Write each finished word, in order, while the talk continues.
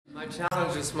My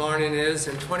challenge this morning is,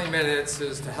 in 20 minutes,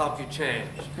 is to help you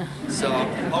change. So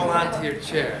hold on to your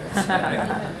chairs.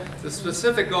 The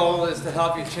specific goal is to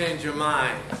help you change your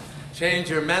mind, change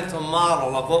your mental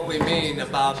model of what we mean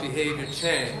about behavior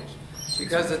change.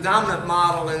 Because the dominant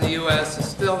model in the U.S. is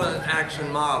still an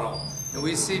action model. And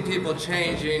we see people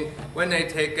changing when they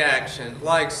take action,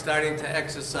 like starting to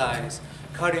exercise,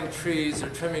 cutting trees or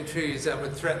trimming trees that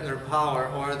would threaten their power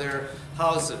or their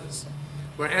houses.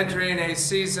 We're entering a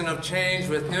season of change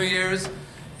with New Year's,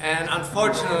 and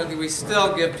unfortunately we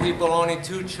still give people only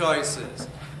two choices: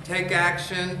 take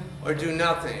action or do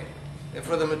nothing. And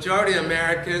for the majority of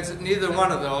Americans, neither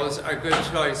one of those are good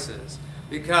choices.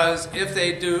 Because if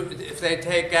they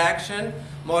take action,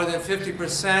 more than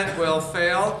 50% will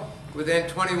fail within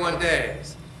 21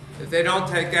 days. If they don't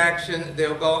take action,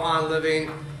 they'll go on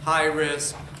living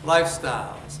high-risk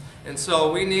lifestyles. And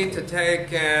so we need to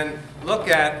take and look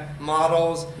at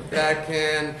models that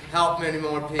can help many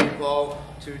more people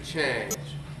to change.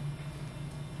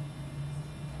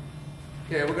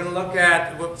 Okay, we're going to look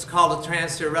at what's called a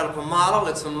trans-theoretical model.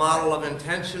 It's a model of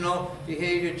intentional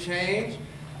behavior change.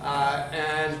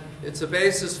 And it's a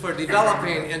basis for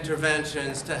developing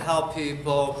interventions to help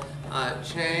people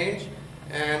change.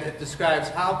 And it describes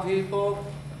how people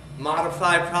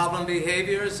modify problem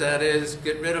behaviors, that is,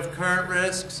 get rid of current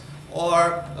risks,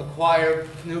 or acquire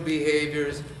new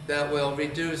behaviors that will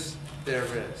reduce their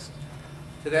risk.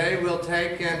 Today we'll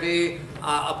take and be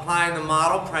applying the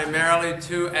model primarily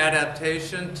to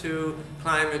adaptation to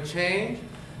climate change.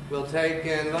 We'll take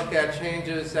and look at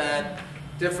changes at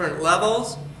different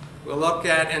levels. We'll look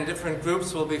at, in different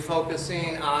groups, we'll be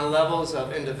focusing on levels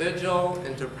of individual,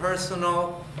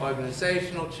 interpersonal,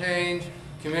 organizational change,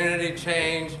 community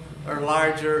change, or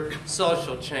larger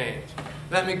social change.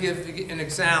 Let me give an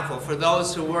example. For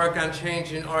those who work on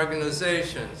changing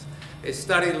organizations, a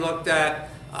study looked at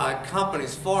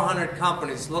companies, 400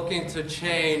 companies looking to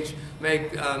change,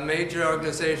 make major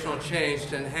organizational change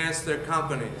to enhance their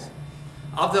companies.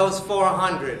 Of those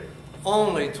 400,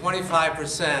 only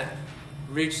 25%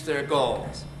 reached their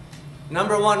goals.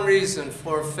 Number one reason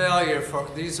for failure for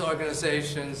these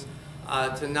organizations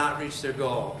to not reach their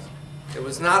goals. It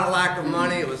was not a lack of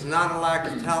money, it was not a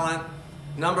lack of talent.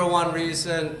 Number one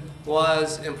reason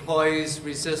was employees'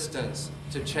 resistance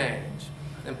to change.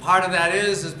 And part of that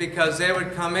is because they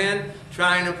would come in,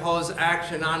 try and impose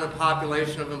action on a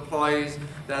population of employees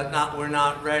that were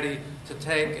not ready to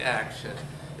take action.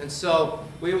 And so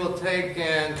we will take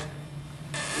and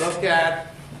look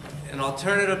at an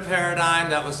alternative paradigm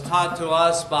that was taught to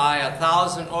us by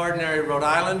 1,000 ordinary Rhode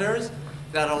Islanders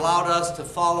that allowed us to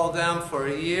follow them for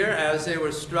a year as they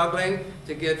were struggling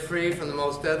to get free from the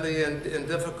most deadly and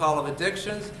difficult of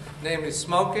addictions, namely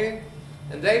smoking.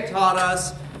 And they taught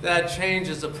us that change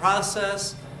is a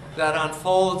process that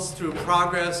unfolds through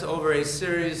progress over a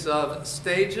series of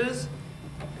stages.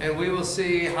 And we will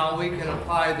see how we can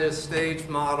apply this stage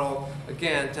model,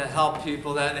 again, to help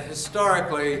people that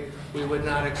historically we would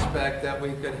not expect that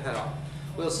we could help.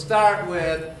 We'll start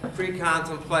with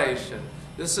pre-contemplation.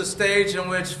 This is a stage in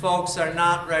which folks are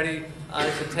not ready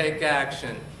to take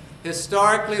action.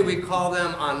 Historically, we call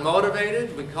them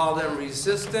unmotivated. We call them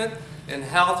resistant. In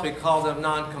health, we call them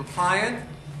non-compliant.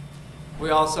 We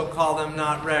also call them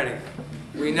not ready.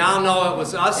 We now know it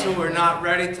was us who were not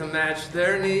ready to match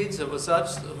their needs. It was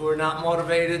us who were not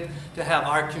motivated to have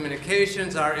our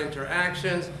communications, our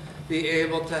interactions, be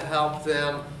able to help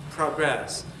them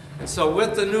progress. And so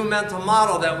with the new mental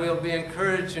model that we'll be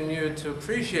encouraging you to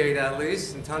appreciate at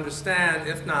least, and to understand,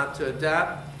 if not to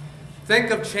adapt,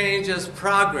 think of change as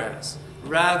progress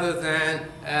rather than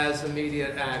as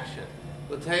immediate action.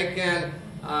 We'll take and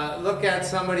look at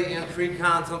somebody in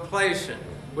pre-contemplation,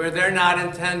 where they're not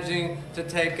intending to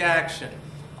take action.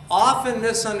 Often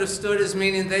misunderstood as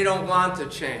meaning they don't want to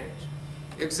change.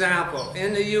 Example,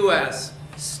 in the U.S.,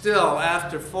 still,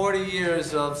 after 40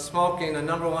 years of smoking, the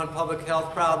number one public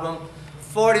health problem,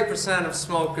 40% of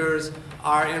smokers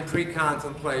are in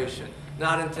pre-contemplation,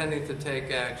 not intending to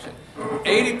take action.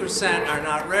 80% are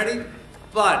not ready,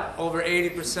 but over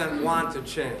 80% want to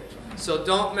change. So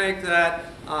don't make that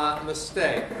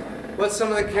mistake. What's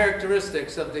some of the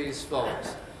characteristics of these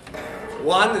folks?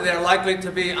 One, they're likely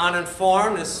to be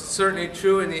uninformed. This is certainly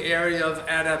true in the area of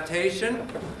adaptation.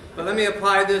 But let me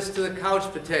apply this to the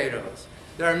couch potatoes.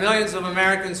 There are millions of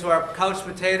Americans who are couch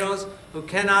potatoes who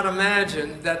cannot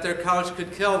imagine that their couch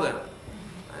could kill them.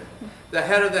 The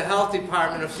head of the health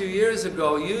department a few years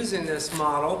ago, using this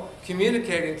model,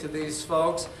 communicating to these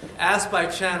folks, asked by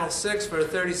Channel 6 for a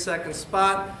 30-second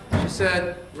spot, she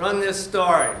said, "Run this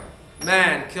story.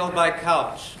 Man killed by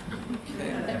couch."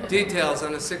 Okay. Details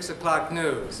on the 6 o'clock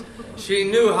news. She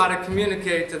knew how to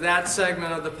communicate to that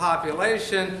segment of the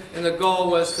population, and the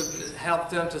goal was to help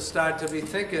them to start to be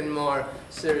thinking more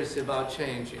seriously about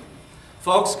changing.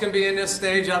 Folks can be in this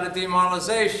stage out of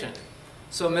demoralization.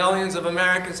 So millions of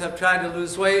Americans have tried to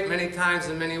lose weight many times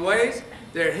in many ways.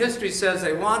 Their history says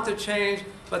they want to change,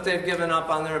 but they've given up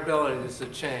on their abilities to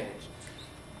change.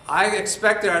 I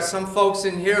expect there are some folks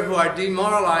in here who are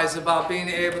demoralized about being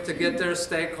able to get their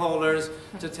stakeholders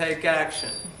to take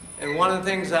action. And one of the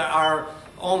things that our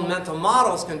own mental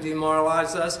models can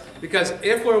demoralize us, because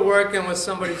if we're working with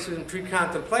somebody who's in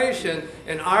pre-contemplation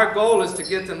and our goal is to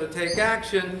get them to take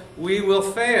action, we will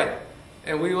fail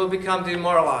and we will become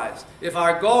demoralized. If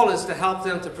our goal is to help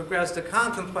them to progress to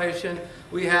contemplation,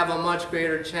 we have a much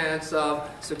greater chance of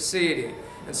succeeding.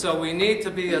 And so we need to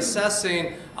be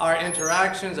assessing our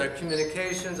interactions, our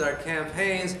communications, our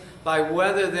campaigns by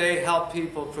whether they help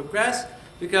people progress.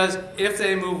 Because if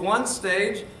they move one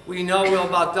stage, we know we'll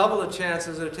about double the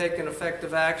chances of taking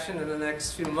effective action in the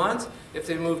next few months. If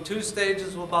they move 2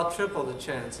 stages, we'll about triple the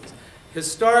chances.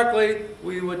 Historically,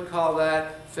 we would call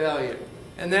that failure.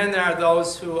 And then there are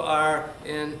those who are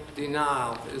in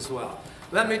denial as well.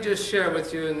 Let me just share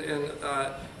with you and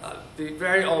be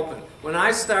very open. When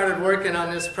I started working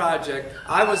on this project,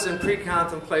 I was in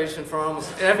pre-contemplation for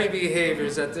almost every behavior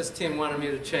that this team wanted me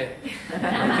to change.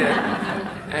 Okay?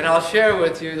 And I'll share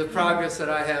with you the progress that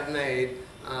I have made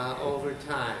over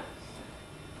time.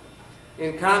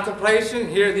 In contemplation,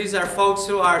 here these are folks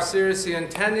who are seriously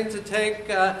intending to take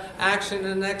action in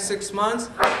the next 6 months,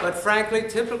 but frankly,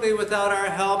 typically without our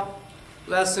help,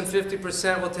 less than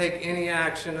 50% will take any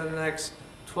action in the next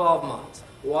 12 months.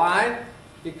 Why?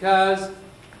 Because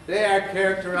they are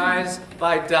characterized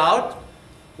by doubt.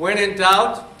 When in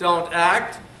doubt, don't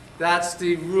act. That's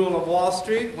the rule of Wall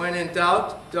Street. When in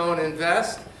doubt, don't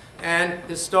invest. And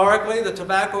historically, the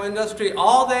tobacco industry,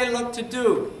 all they looked to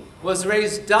do was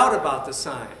raise doubt about the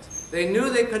science. They knew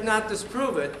they could not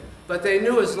disprove it, but they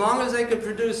knew as long as they could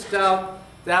produce doubt,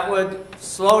 that would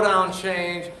slow down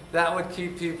change, that would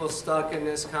keep people stuck in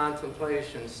this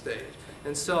contemplation stage.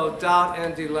 And so doubt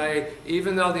and delay,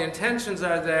 even though the intentions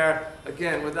are there,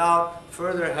 again, without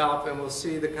further help, and we'll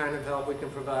see the kind of help we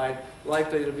can provide,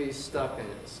 likely to be stuck in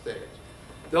this stage.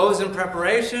 Those in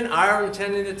preparation are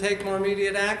intending to take more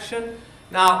immediate action.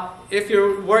 Now, if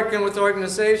you're working with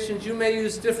organizations, you may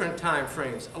use different time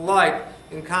frames, like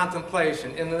in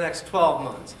contemplation, in the next 12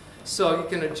 months. So you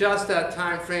can adjust that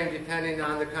time frame depending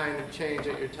on the kind of change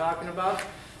that you're talking about.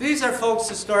 These are folks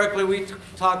historically we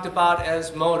talked about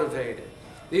as motivated.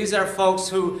 These are folks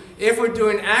who, if we're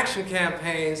doing action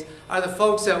campaigns, are the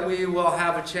folks that we will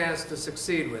have a chance to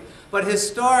succeed with. But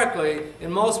historically,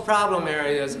 in most problem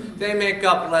areas, they make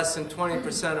up less than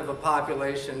 20% of a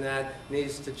population that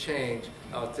needs to change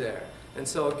out there. And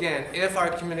so again, if our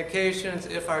communications,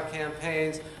 if our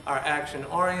campaigns are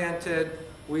action-oriented,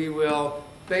 we will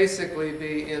basically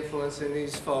be influencing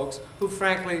these folks who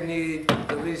frankly need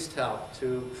the least help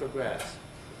to progress.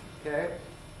 Okay?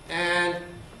 And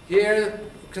here,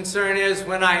 the concern is,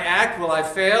 when I act, will I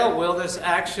fail? Will this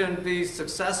action be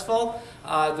successful?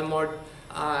 The more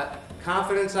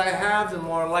confidence I have, the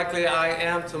more likely I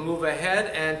am to move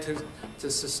ahead and to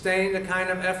sustain the kind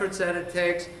of efforts that it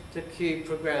takes to keep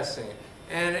progressing.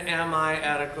 And am I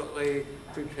adequately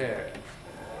prepared?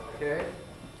 Okay?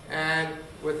 And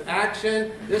with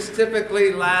action, this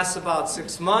typically lasts about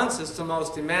 6 months. It's the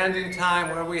most demanding time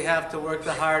where we have to work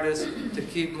the hardest to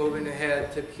keep moving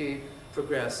ahead, to keep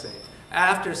progressing.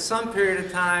 After some period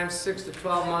of time, 6 to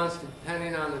 12 months,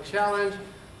 depending on the challenge,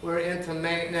 we're into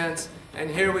maintenance. And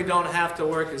here we don't have to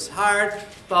work as hard,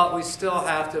 but we still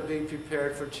have to be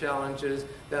prepared for challenges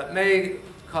that may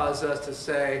cause us to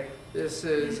say, this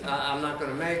is, I'm not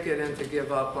going to make it, and to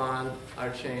give up on our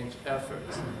change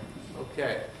efforts.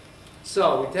 Okay.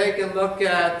 So we take a look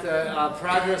at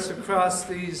progress across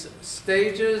these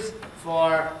stages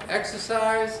for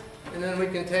exercise, and then we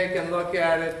can take a look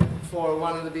at it for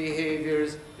one of the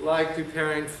behaviors, like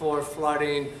preparing for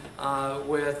flooding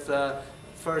with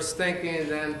first thinking,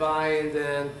 then buying,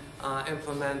 then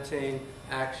implementing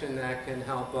action that can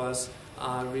help us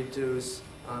reduce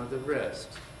the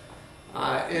risks.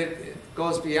 It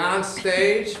goes beyond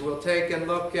stage. We'll take and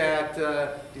look at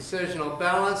decisional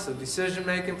balance, the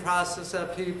decision-making process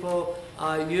that people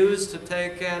use to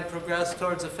take and progress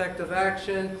towards effective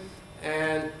action,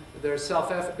 and their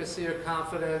self-efficacy or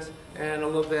confidence, and a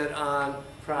little bit on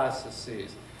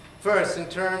processes. First, in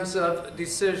terms of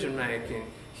decision-making,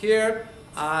 here,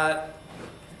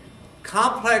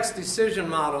 complex decision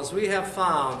models we have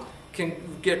found can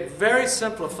get very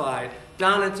simplified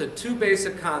down into 2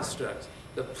 basic constructs: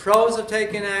 the pros of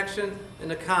taking action and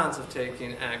the cons of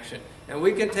taking action. And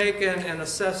we can take in and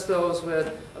assess those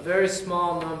with a very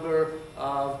small number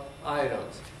of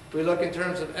items. We look in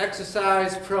terms of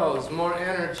exercise, pros, more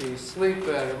energy, sleep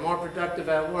better, more productive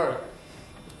at work.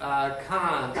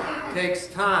 Cons, takes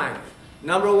time.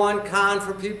 Number one con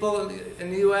for people in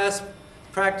the U.S.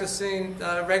 practicing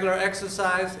regular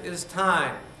exercise is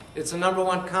time. It's the number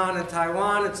one con in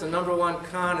Taiwan, it's the number one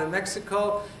con in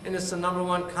Mexico, and it's the number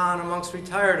one con amongst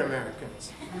retired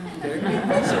Americans. Okay?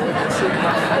 So we can see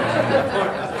how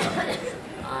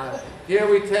important. Here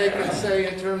we take and say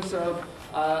in terms of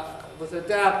with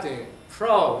adapting,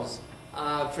 pros,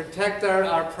 protect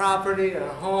our property, our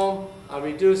home,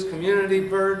 reduce community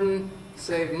burden,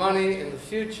 save money in the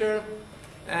future,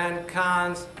 and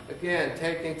cons, again,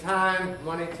 taking time,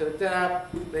 money to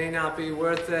adapt, may not be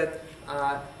worth it.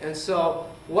 And so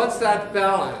what's that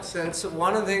balance? And so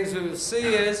one of the things we will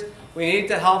see is we need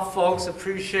to help folks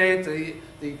appreciate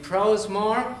the pros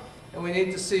more, and we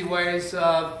need to see ways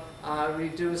of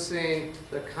reducing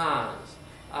the cons.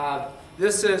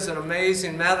 This is an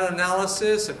amazing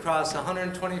meta-analysis across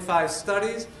 125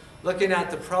 studies looking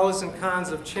at the pros and cons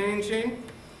of changing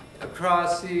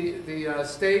across the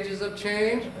stages of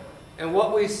change. And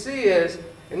what we see is,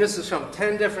 and this is from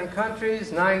 10 different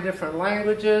countries, 9 different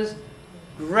languages,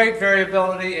 great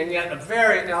variability, and yet a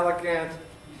very elegant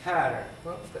pattern.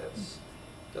 Well, this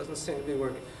doesn't seem to be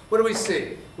working. What do we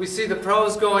see? We see the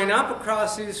pros going up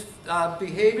across these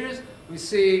behaviors. We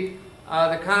see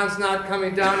the cons not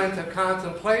coming down into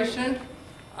contemplation.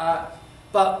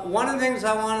 But one of the things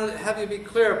I want to have you be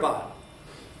clear about,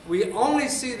 we only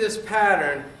see this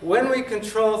pattern when we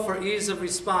control for ease of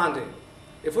responding.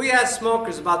 If we ask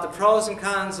smokers about the pros and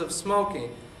cons of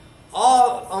smoking,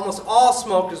 almost all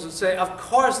smokers would say, of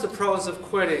course the pros of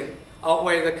quitting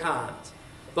outweigh the cons.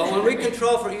 But when we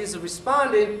control for ease of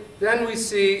responding, then we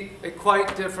see a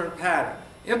quite different pattern.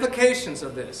 Implications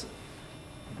of this.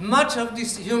 Much of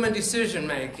human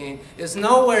decision-making is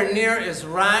nowhere near as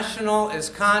rational, as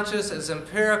conscious, as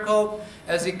empirical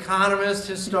as economists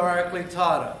historically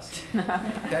taught us.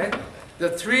 Okay? The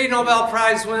 3 Nobel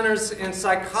Prize winners in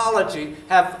psychology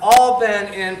have all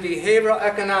been in behavioral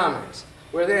economics,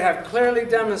 where they have clearly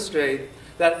demonstrated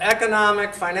that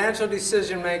economic, financial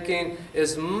decision-making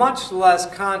is much less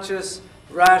conscious,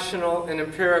 rational, and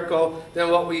empirical than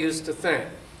what we used to think.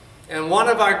 And one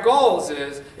of our goals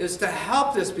is to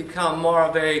help this become more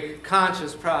of a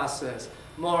conscious process,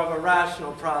 more of a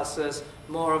rational process,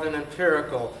 more of an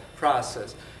empirical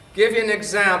process. Give you an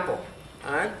example.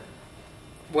 All right?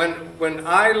 When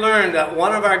I learned that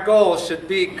one of our goals should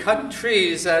be cut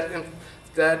trees that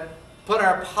put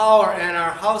our power and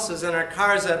our houses and our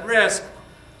cars at risk,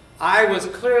 I was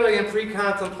clearly in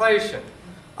pre-contemplation.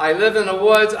 I live in the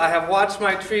woods. I have watched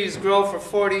my trees grow for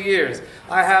 40 years.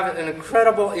 I have an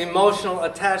incredible emotional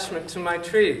attachment to my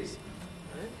trees.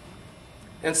 Right?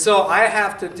 And so I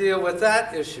have to deal with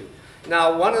that issue.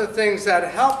 Now, one of the things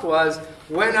that helped was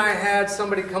when I had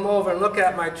somebody come over and look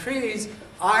at my trees,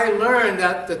 I learned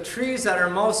that the trees that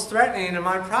are most threatening to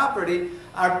my property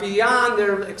are beyond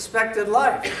their expected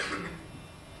life.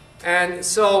 And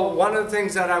so one of the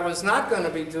things that I was not going to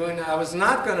be doing, I was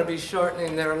not going to be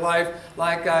shortening their life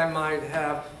like I might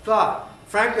have thought.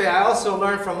 Frankly, I also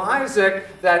learned from Isaac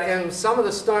that in some of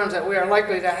the storms that we are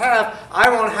likely to have, I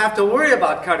won't have to worry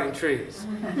about cutting trees.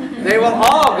 They will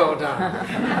all go down.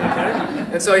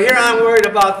 Okay? And so here I'm worried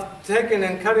about taking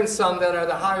and cutting some that are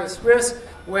the highest risk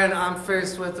when I'm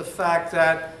faced with the fact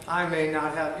that I may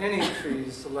not have any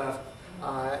trees left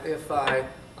if I...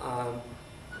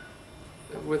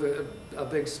 with a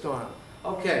big storm.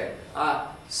 Okay,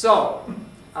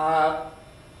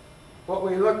 what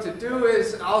we look to do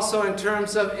is also in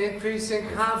terms of increasing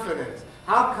confidence.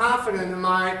 How confident am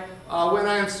I when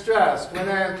I am stressed, when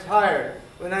I am tired,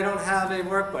 when I don't have a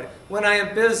work buddy, when I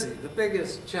am busy, the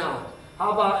biggest challenge?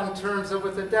 How about in terms of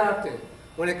with adapting,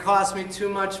 when it costs me too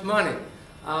much money,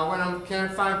 when I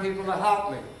can't find people to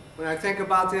help me, when I think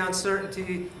about the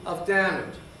uncertainty of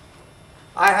damage?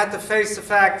 I had to face the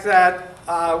fact that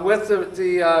with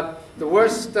the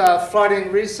worst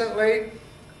flooding recently,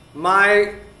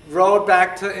 my road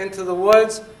back into the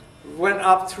woods went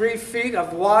up 3 feet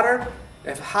of water.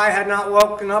 If I had not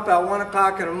woken up at 1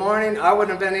 o'clock in the morning, I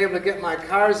wouldn't have been able to get my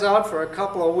cars out for a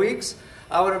couple of weeks.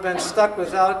 I would have been stuck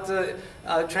without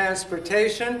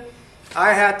transportation.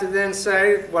 I had to then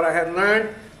say what I had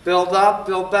learned, build up,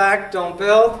 build back, don't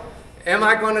build. Am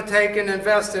I going to take and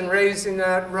invest in raising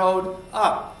that road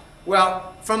up?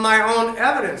 Well, from my own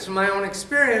evidence, from my own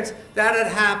experience, that had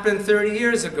happened 30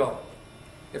 years ago.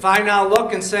 If I now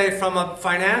look and say from a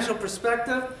financial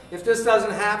perspective, if this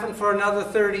doesn't happen for another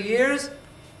 30 years,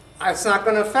 it's not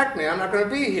going to affect me. I'm not going to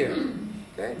be here.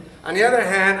 Okay? On the other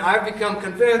hand, I've become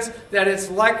convinced that it's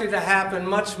likely to happen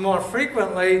much more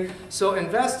frequently, so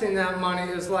investing that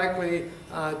money is likely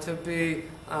to be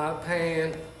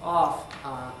paying off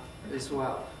as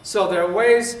well. So there are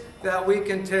ways that we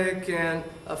can take and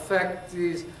affect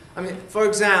these. I mean, for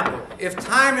example, if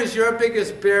time is your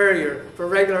biggest barrier for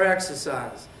regular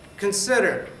exercise,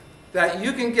 consider that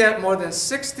you can get more than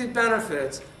 60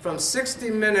 benefits from 60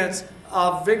 minutes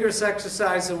of vigorous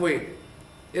exercise a week.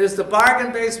 It is the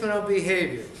bargain basement of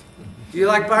behavior. Do you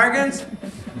like bargains?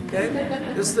 Okay?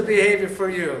 This is the behavior for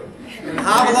you. And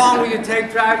how long will you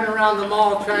take driving around the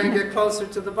mall trying to get closer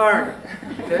to the bargain?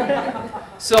 Okay?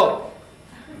 So,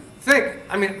 think,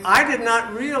 I mean, I did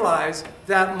not realize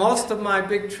that most of my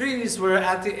big trees were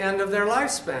at the end of their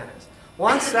lifespans.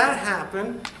 Once that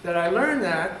happened, that I learned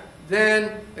that,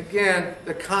 then, again,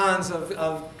 the cons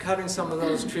of cutting some of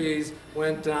those trees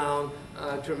went down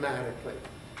dramatically.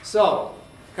 So,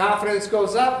 confidence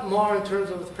goes up more in terms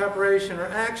of preparation or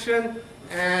action,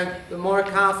 and the more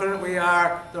confident we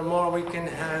are, the more we can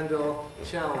handle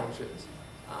challenges.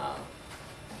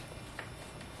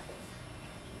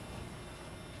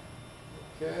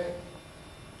 Okay.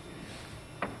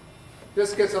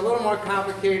 This gets a little more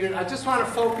complicated. I just want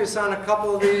to focus on a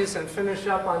couple of these and finish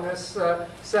up on this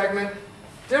segment.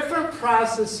 Different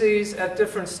processes at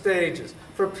different stages.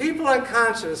 For people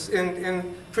unconscious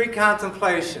in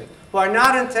pre-contemplation who are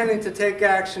not intending to take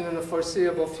action in the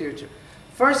foreseeable future,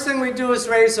 first thing we do is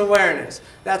raise awareness.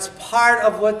 That's part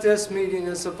of what this meeting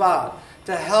is about,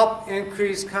 to help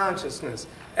increase consciousness,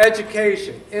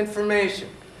 education, information.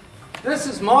 This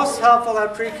is most helpful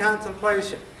at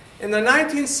pre-contemplation. In the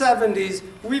 1970s,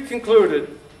 we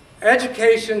concluded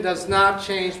education does not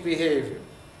change behavior.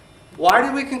 Why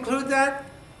did we conclude that?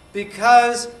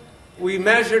 Because we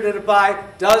measured it by,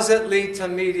 does it lead to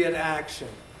immediate action?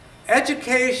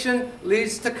 Education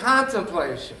leads to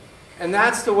contemplation, and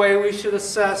that's the way we should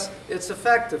assess its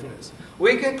effectiveness.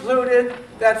 We concluded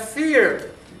that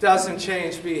fear doesn't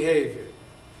change behavior.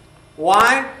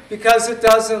 Why? Because it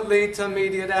doesn't lead to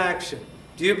immediate action.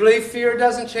 Do you believe fear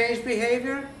doesn't change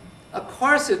behavior? Of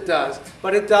course it does,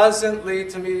 but it doesn't lead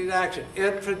to immediate action.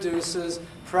 It produces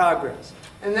progress.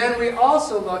 And then we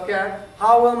also look at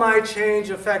how will my change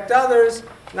affect others,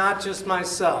 not just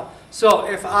myself. So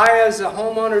if I, as a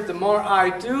homeowner, the more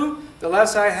I do, the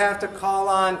less I have to call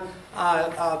on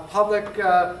public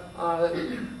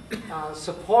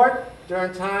support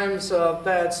during times of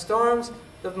bad storms,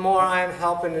 the more I am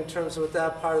helping in terms of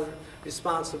that part of the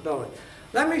responsibility.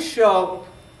 Let me show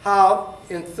how,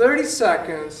 in 30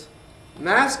 seconds,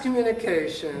 mass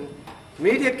communication,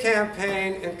 media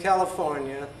campaign in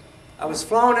California. I was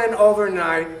flown in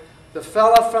overnight. The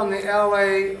fellow from the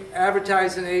LA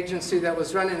advertising agency that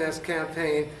was running this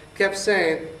campaign kept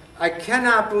saying, I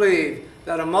cannot believe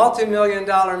that a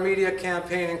multi-million-dollar media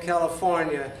campaign in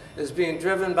California is being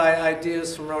driven by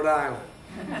ideas from Rhode Island.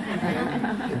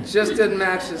 It just didn't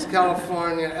match his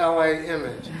California, LA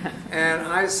image. And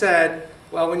I said,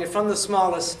 well, when you're from the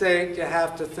smallest state, you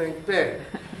have to think big.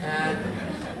 And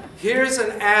here's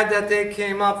an ad that they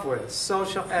came up with,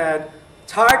 social ad,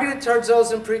 targeted towards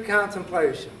those in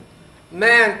pre-contemplation.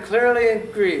 Man, clearly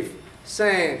in grief,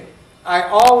 saying, I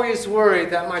always worried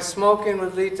that my smoking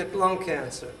would lead to lung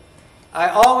cancer. I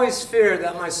always feared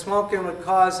that my smoking would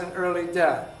cause an early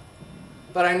death.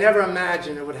 But I never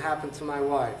imagined it would happen to my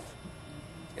wife.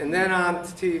 And then on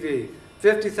TV,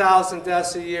 50,000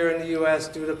 deaths a year in the U.S.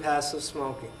 due to passive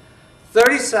smoking.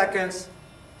 30 seconds,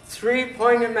 3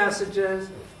 poignant messages,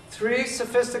 3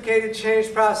 sophisticated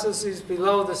change processes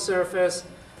below the surface,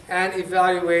 and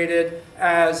evaluated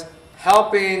as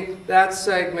helping that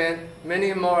segment,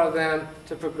 many more of them,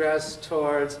 to progress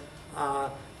towards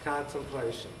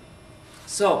contemplation.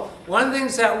 So one of the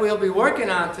things that we'll be working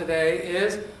on today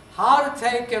is how to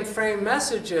take and frame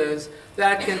messages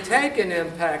that can take an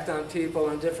impact on people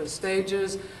in different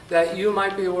stages that you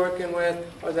might be working with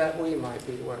or that we might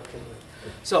be working with.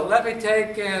 So let me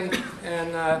take and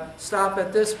stop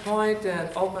at this point and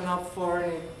open up for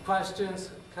any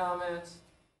questions, comments.